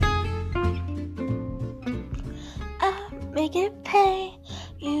make it pay.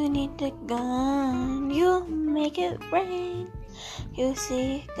 You need the gun, you make it rain. You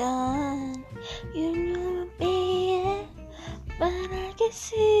see a gun, you know be it, but I can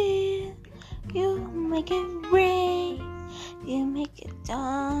see it. You make it rain, you make it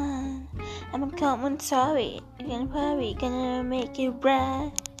dawn. I'm a commentary, gonna make it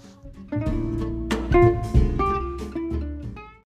bright.